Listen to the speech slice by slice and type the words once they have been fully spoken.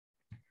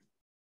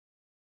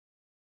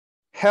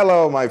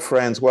Hello, my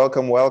friends.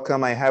 Welcome,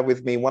 welcome. I have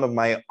with me one of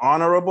my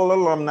honorable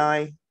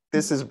alumni.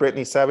 This is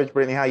Brittnee Savage.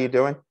 Brittnee, how you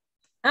doing?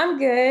 I'm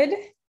good.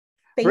 Thank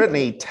you.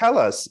 Brittnee, tell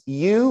us,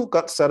 you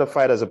got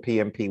certified as a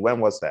PMP. When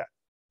was that?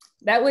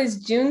 That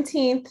was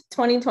Juneteenth,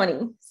 2020.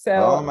 Oh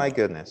So my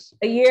goodness.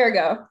 a year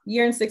ago,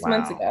 year and 6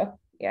 months Wow. ago.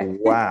 Yeah.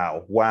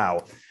 Wow.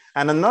 Wow.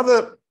 And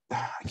another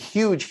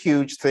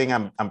huge thing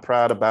I'm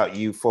proud about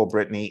you for,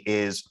 Brittnee,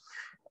 is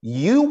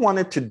you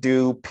wanted to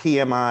do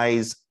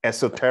PMI's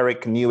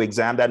esoteric new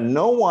exam that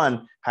no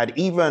one had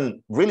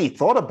even really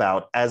thought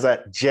about as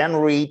a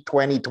January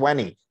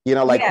 2020,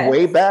 like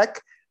way Yes.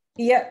 back.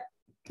 Yep.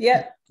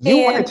 Yep. You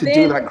wanted And to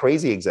do that then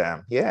crazy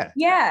exam. Yeah.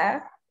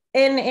 yeah.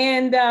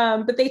 And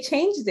but they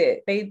changed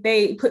it.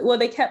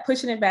 They kept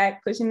pushing it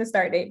back, pushing the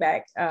start date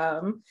back.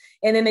 And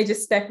then they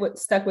just stuck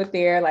with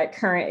their like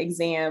current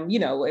exam,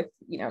 with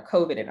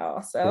COVID and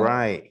all. So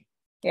Right.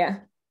 yeah.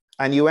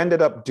 And you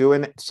ended up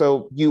doing it.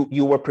 So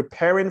you were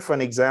preparing for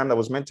an exam that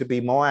was meant to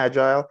be more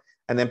agile.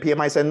 And then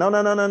PMI said, no,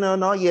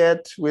 not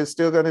yet. We're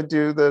still going to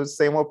do the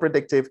same old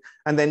predictive.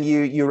 And then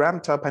you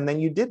ramped up and then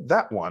you did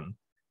that one,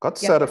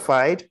 got Yep.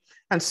 certified.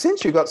 And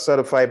since you got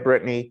certified,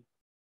 Brittnee,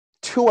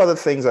 two other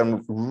things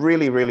I'm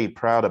really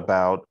proud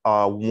about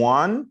are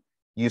one,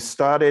 you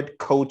started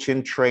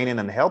coaching, training,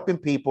 and helping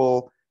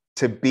people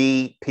to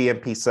be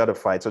PMP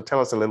certified. So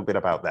tell us a little bit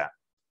about that.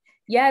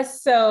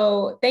 Yes.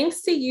 So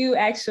thanks to you,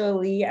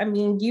 actually. I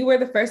mean, you were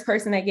the first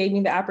person that gave me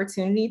the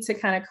opportunity to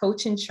kind of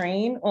coach and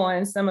train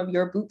on some of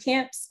your boot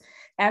camps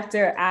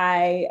after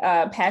I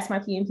passed my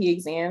PMP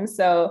exam.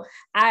 So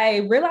I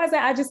realized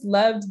that I just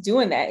loved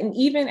doing that. And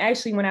even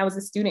actually, when I was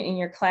a student in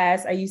your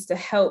class, I used to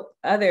help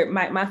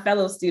my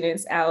fellow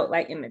students out,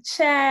 like in the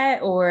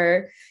chat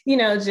or,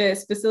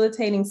 just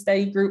facilitating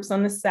study groups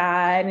on the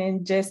side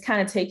and just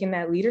kind of taking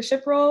that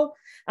leadership role.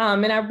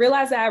 And I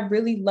realized that I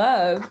really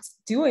loved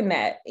doing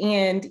that.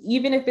 And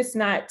even if it's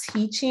not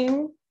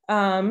teaching,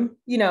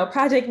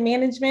 project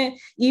management,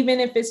 even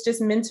if it's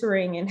just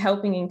mentoring and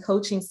helping and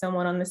coaching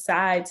someone on the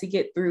side to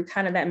get through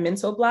kind of that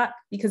mental block,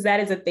 because that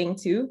is a thing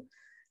too.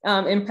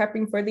 In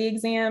prepping for the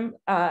exam,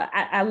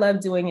 I love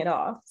doing it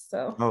all.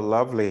 So. Oh,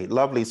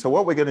 lovely. So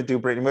what we're going to do,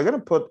 Brittnee, we're going to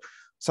put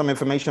some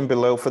information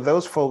below for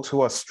those folks who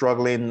are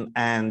struggling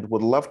and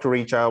would love to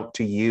reach out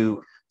to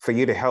you for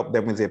you to help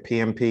them with their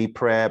PMP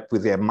prep,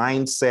 with their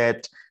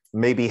mindset,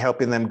 maybe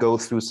helping them go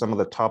through some of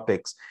the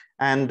topics.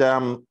 And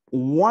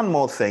one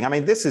more thing, I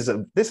mean, this is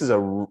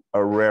a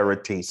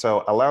rarity.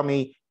 So allow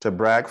me to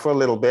brag for a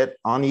little bit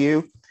on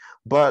you.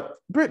 But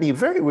Brittnee,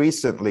 very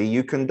recently,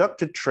 you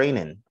conducted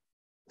training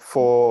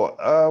for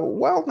a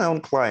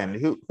well-known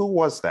client. Who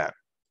was that?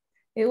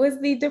 It was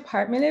the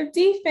Department of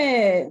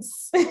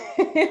Defense.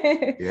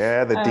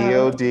 Yeah, the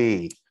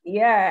DOD.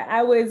 Yeah,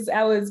 I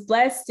was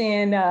blessed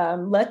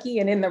and lucky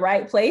and in the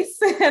right place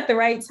at the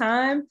right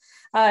time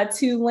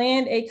to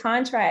land a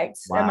contract,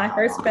 my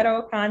first Wow.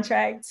 federal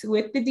contract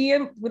with the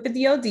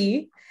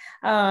DoD.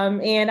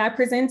 And I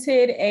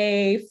presented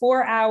a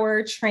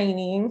 4-hour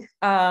training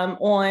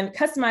on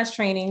customized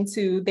training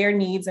to their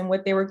needs and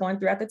what they were going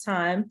through at the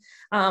time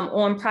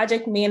on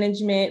project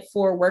management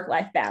for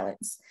work-life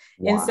balance.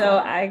 And so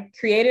Wow. I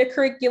created a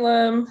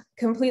curriculum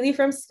completely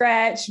from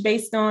scratch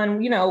based on,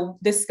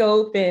 the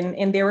scope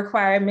and their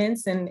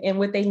requirements and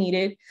what they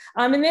needed.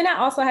 And then I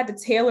also had to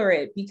tailor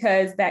it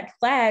because that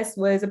class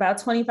was about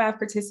 25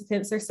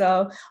 participants or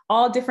so,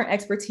 all different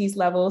expertise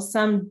levels,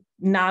 some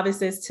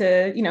novices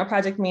to,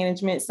 project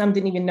management, some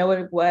didn't even know what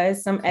it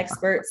was, some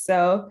experts.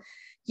 So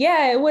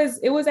yeah, it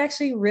was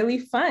actually really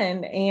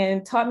fun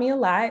and taught me a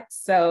lot.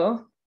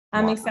 So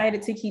I'm Wow.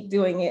 excited to keep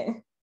doing it.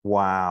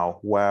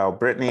 Wow.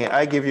 Brittnee,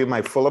 I give you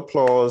my full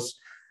applause.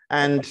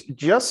 And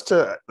just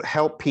to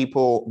help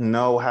people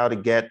know how to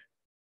get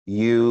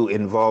you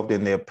involved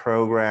in their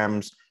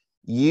programs,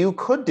 you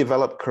could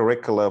develop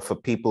curricula for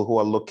people who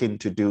are looking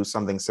to do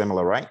something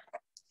similar, right?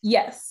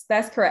 Yes,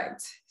 that's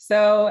correct.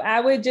 So I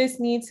would just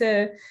need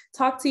to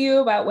talk to you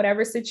about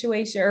whatever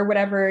situation or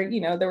whatever,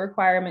 the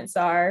requirements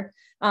are,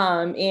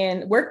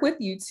 and work with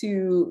you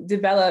to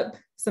develop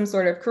some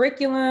sort of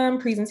curriculum,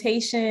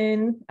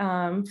 presentation.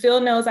 Phil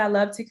knows I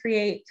love to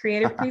create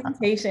creative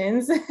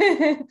presentations.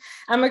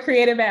 I'm a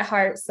creative at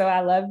heart, so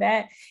I love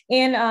that.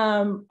 And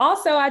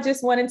also, I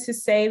just wanted to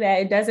say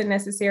that it doesn't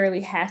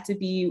necessarily have to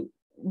be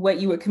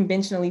what you would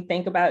conventionally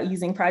think about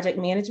using project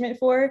management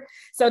for.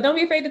 So don't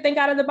be afraid to think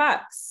out of the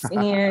box.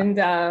 And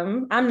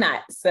I'm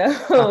not. So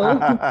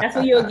that's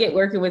what you'll get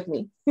working with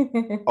me.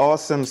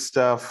 Awesome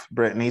stuff,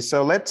 Brittnee.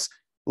 So let's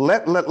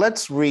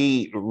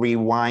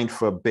rewind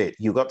for a bit.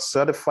 You got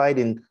certified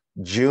in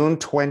June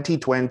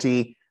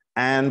 2020,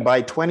 and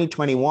by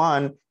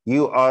 2021,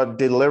 you are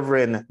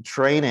delivering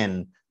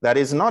training that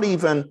is not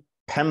even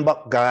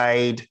PMBOK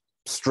guide,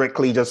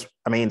 strictly just,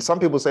 I mean, some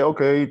people say,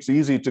 okay, it's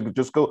easy to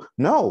just go.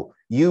 No,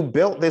 you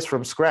built this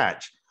from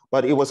scratch,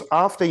 but it was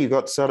after you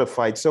got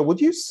certified. So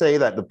would you say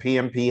that the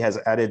PMP has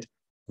added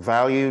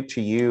value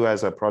to you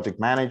as a project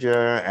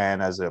manager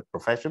and as a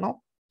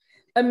professional?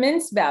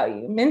 Immense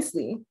value,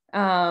 immensely.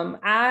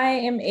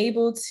 I am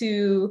able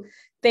to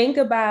think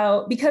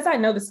about, because I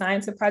know the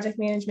science of project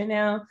management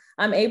now,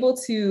 I'm able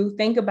to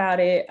think about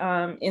it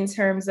in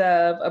terms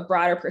of a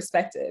broader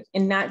perspective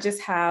and not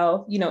just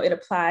how, it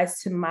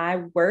applies to my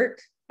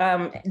work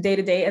day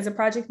to day as a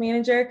project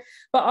manager,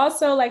 but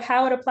also like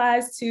how it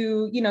applies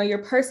to, your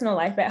personal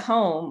life at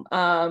home,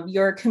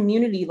 your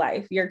community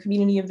life, your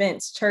community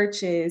events,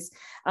 churches.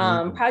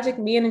 Project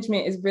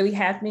management is really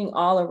happening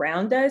all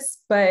around us,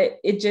 but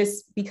it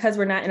just, because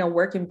we're not in a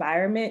work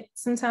environment,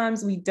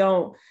 sometimes we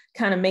don't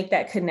kind of make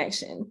that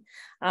connection.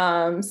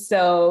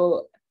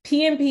 So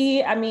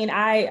PMP, I mean,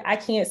 I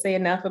can't say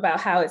enough about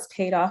how it's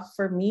paid off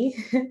for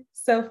me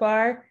so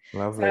far.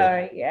 Lovely.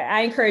 So yeah,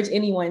 I encourage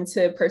anyone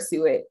to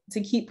pursue it,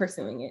 to keep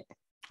pursuing it.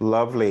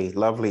 Lovely,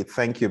 lovely.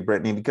 Thank you,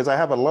 Brittnee, because I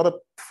have a lot of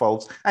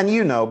folks, and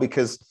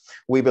because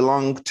we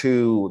belong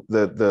to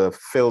the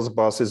Phil's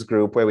Bosses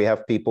group where we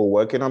have people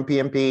working on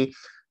PMP.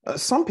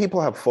 Some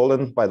people have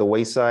fallen by the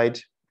wayside,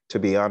 to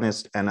be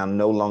honest, and are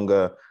no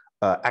longer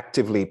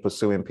actively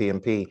pursuing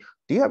PMP.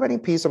 Do you have any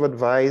piece of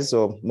advice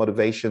or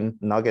motivation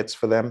nuggets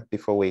for them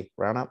before we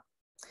round up?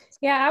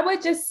 Yeah, I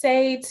would just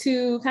say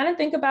to kind of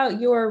think about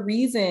your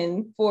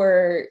reason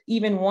for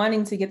even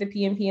wanting to get the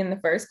PMP in the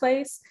first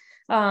place,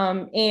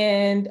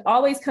 and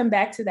always come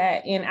back to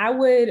that. And I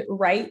would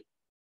write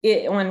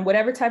it on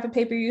whatever type of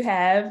paper you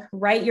have,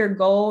 write your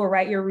goal or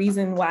write your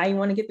reason why you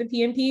want to get the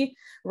PMP,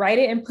 write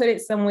it and put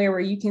it somewhere where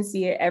you can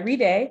see it every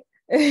day.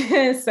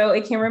 So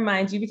it can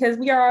remind you, because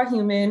we are all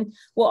human.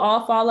 We'll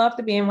all fall off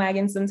the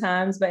bandwagon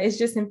sometimes, but it's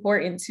just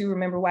important to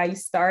remember why you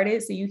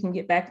started so you can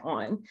get back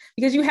on,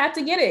 because you have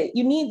to get it.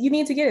 You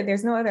need to get it.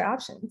 There's no other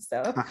option.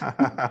 So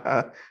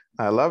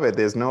I love it.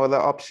 There's no other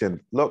option.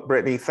 Look,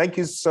 Brittnee, thank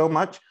you so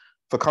much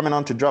for coming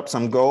on to drop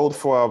some gold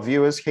for our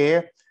viewers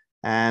here.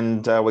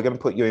 And we're going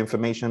to put your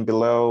information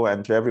below.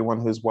 And to everyone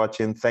who's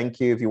watching,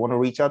 thank you. If you want to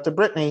reach out to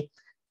Brittnee,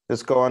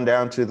 just go on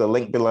down to the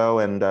link below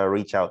and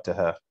reach out to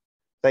her.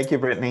 Thank you,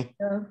 Brittnee.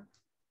 yeah.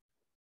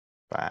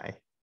 Bye.